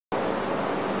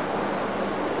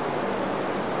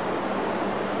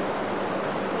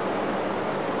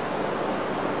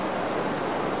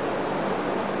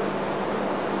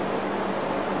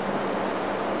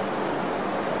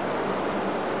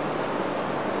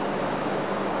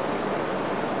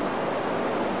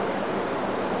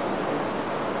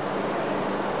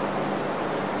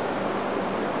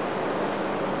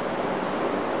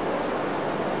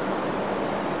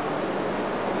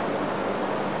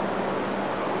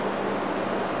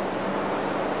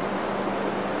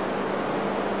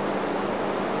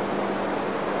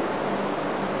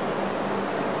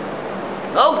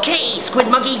Okay, Squid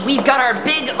Monkey, we've got our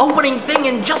big opening thing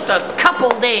in just a couple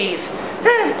days.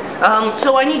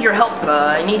 So I need your help.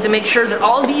 I need to make sure that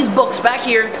all these books back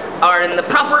here are in the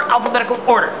proper alphabetical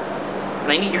order.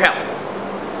 And I need your help.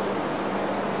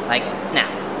 Like, now.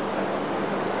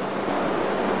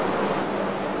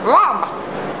 Rob!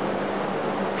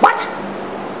 What?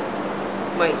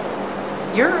 Wait,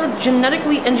 you're a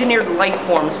genetically engineered life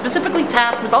form, specifically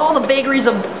tasked with all the vagaries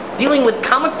of dealing with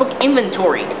comic book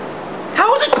inventory.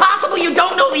 How is it possible you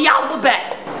don't know the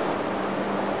alphabet?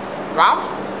 Rob?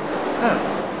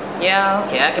 Yeah,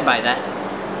 okay, I can buy that.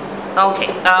 Okay,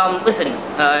 listen,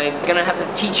 I'm gonna have to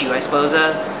teach you, I suppose.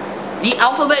 The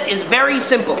alphabet is very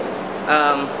simple.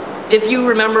 If you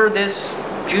remember this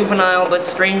juvenile but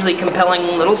strangely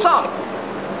compelling little song.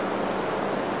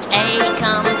 A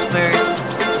comes first,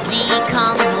 Z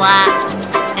comes last,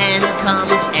 N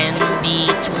comes in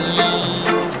between.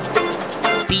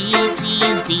 B, C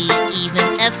is D, even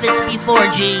F it's before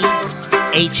G.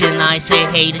 H and I say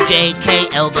hey to J, K,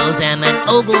 L goes M and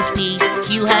O goes P.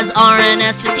 Q has R and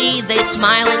S to T, they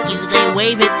smile at you, they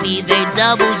wave at me, they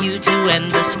W to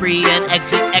end the spree and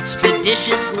exit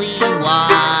expeditiously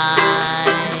wide.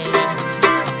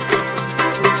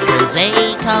 'Cause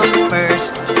A comes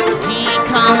first, Z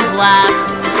comes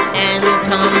last, N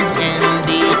comes in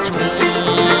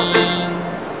between.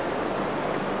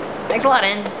 Thanks a lot,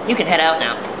 N. You can head out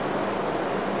now.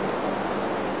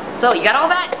 So, you got all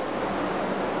that?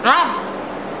 Rob?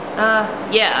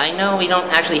 Yeah, I know we don't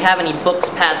actually have any books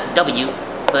past W,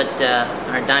 but,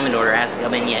 our diamond order hasn't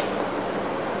come in yet.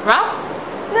 Rob?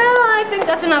 No, I think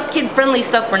that's enough kid-friendly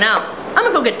stuff for now. I'm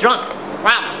gonna go get drunk.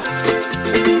 Rob.